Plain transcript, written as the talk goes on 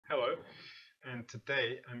Hello, and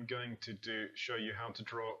today I'm going to show you how to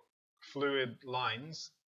draw fluid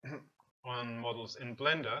lines on models in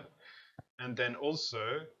Blender, and then also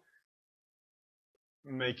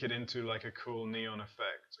make it into like a cool neon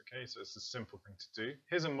effect. Okay, so it's a simple thing to do.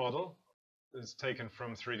 Here's a model. It's taken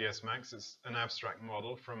from 3ds Max. It's an abstract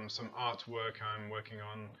model from some artwork I'm working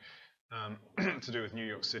on to do with New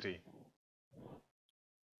York City.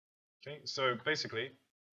 Okay, so basically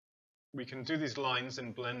we can do these lines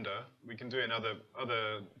in Blender. We can do it in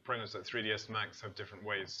other programs like 3ds Max have different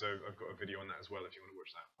ways, so I've got a video on that as well if you want to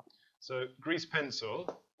watch that. So grease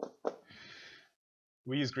pencil,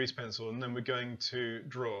 we use grease pencil, and then we're going to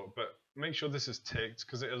draw, but make sure this is ticked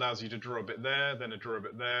because it allows you to draw a bit there, then draw a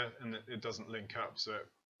bit there, and it doesn't link up, so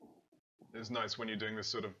it's nice when you're doing this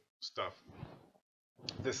sort of stuff,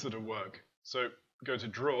 this sort of work. So go to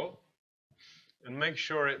draw, and make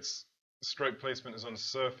sure its stroke placement is on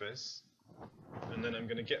surface, and then I'm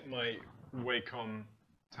going to get my Wacom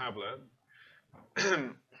tablet,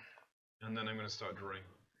 and then I'm going to start drawing.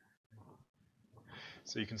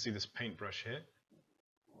 So you can see this paintbrush here.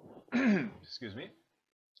 Excuse me.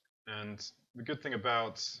 And the good thing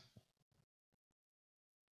about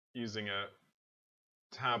using a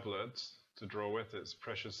tablet to draw with, it's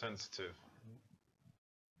pressure sensitive.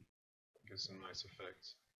 It gives some nice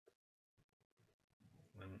effects.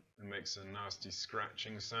 And it makes a nasty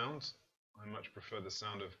scratching sound. I much prefer the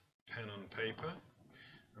sound of pen on paper.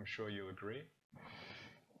 I'm sure you'll agree.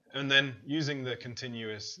 And then using the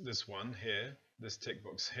continuous, this one here, this tick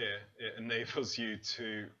box here, it enables you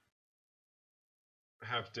to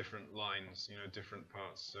have different lines, different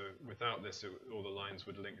parts. So without this, all the lines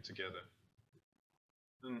would link together.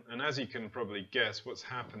 And as you can probably guess, what's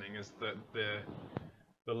happening is that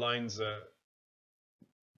the lines are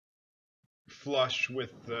flush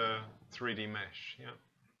with the 3D mesh. Yeah,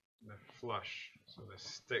 they're flush, so they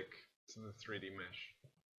stick to the 3D mesh.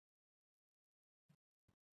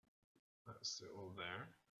 That's it all there.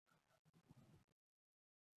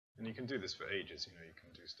 And you can do this for ages, you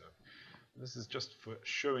can do stuff. This is just for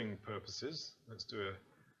showing purposes. Let's do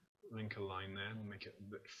a link a line there and make it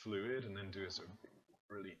a bit fluid, and then do a sort of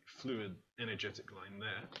really fluid, energetic line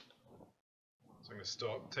there. So I'm going to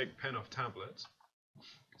stop, take pen off tablet,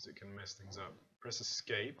 because it can mess things up. Press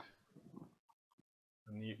escape,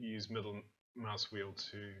 and use middle mouse wheel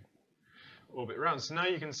to orbit around. So now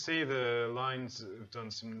you can see the lines have done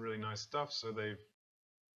some really nice stuff. So they're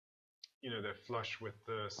flush with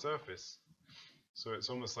the surface. So it's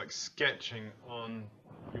almost like sketching on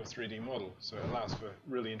your 3D model. So it allows for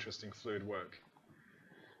really interesting fluid work.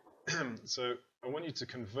 So I want you to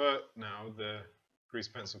convert now the grease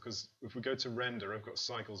pencil, because if we go to render, I've got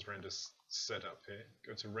cycles render set up here.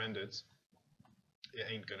 Go to rendered, it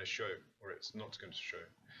ain't going to show, or it's not going to show.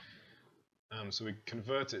 So we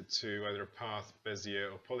convert it to either a path,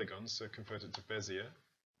 Bezier, or polygon. So convert it to Bezier.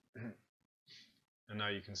 And now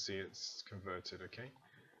you can see it's converted, okay?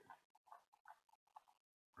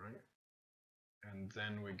 Right. And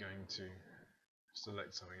then we're going to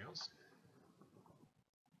select something else.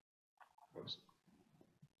 Oops.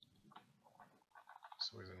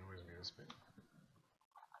 This always annoys me this bit.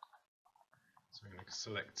 So I'm going to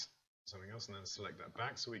select something else and then select that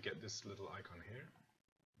back, so we get this little icon here.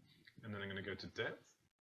 And then I'm going to go to depth,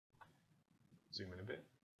 zoom in a bit,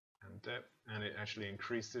 and depth, and it actually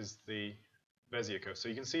increases the Bezier curve. So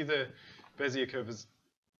you can see the Bezier curve as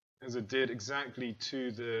it did exactly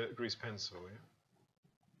to the grease pencil.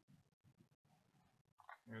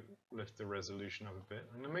 Yeah? Lift the resolution up a bit.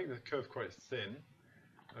 I'm going to make the curve quite thin,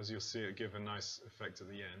 as you'll see it give a nice effect at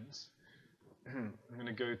the ends. I'm going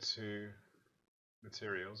to go to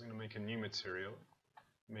materials. I'm going to make a new material,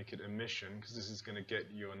 make it emission, because this is going to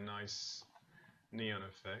get you a nice neon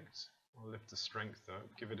effect. I'll lift the strength up,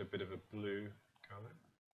 give it a bit of a blue color.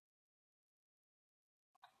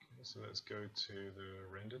 So let's go to the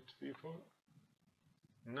rendered viewport.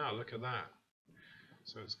 Now look at that.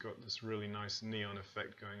 So it's got this really nice neon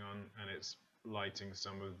effect going on, and it's lighting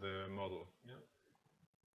some of the model. Yeah.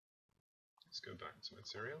 Let's go back to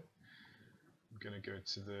material. I'm going to go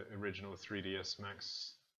to the original 3ds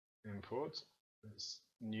Max import. Let's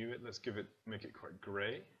new it. Let's make it quite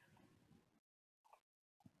gray,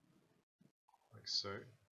 like so.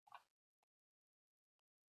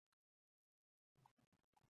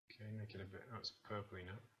 Okay, make it a bit, it's purpley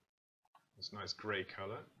now. This nice grey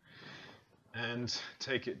colour. And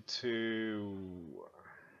take it to,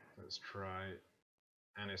 let's try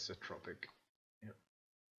anisotropic. Yep.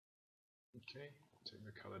 Okay, take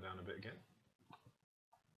the colour down a bit again.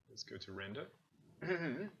 Let's go to render.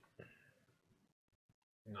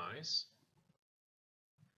 Nice.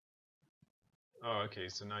 Oh, okay,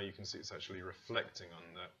 so now you can see it's actually reflecting on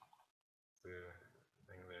the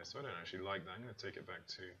thing there. So I don't actually like that. I'm going to take it back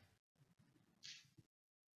to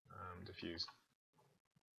diffuse.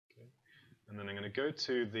 Okay. And then I'm going to go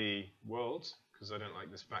to the world, because I don't like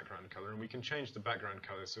this background color, and we can change the background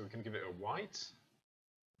color, so we can give it a white,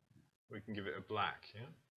 we can give it a black, yeah?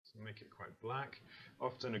 So make it quite black.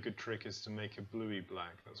 Often a good trick is to make a bluey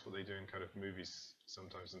black. That's what they do in kind of movies,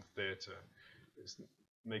 sometimes in theatre. It's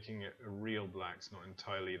making it a real black. It's not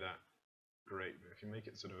entirely that great, but if you make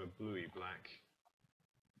it sort of a bluey black,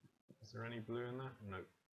 is there any blue in that? No.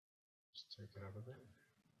 Just take it up a bit.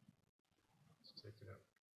 Just take it up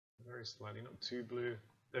very slightly, not too blue.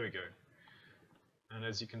 There we go. And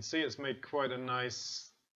as you can see, it's made quite a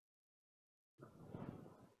nice,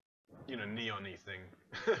 you know, neon-y thing.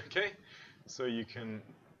 Okay, so you can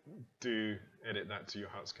edit that to your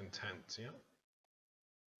heart's content, yeah.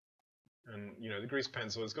 And you know, the grease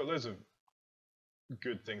pencil, it's got loads of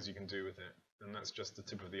good things you can do with it, and that's just the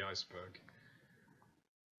tip of the iceberg.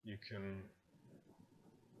 You can.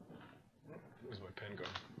 Where's my pen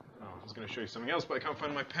gone? Oh, I was going to show you something else, but I can't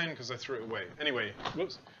find my pen because I threw it away. Anyway,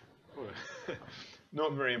 whoops.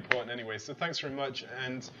 Not very important anyway. So thanks very much,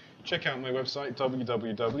 and check out my website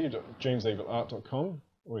www.jamesabelart.com.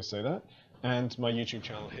 Always say that, and my YouTube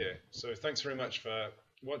channel here. So thanks very much for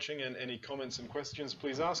watching, and any comments and questions,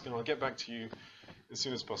 please ask, and I'll get back to you as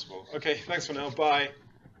soon as possible. Okay, thanks for now. Bye.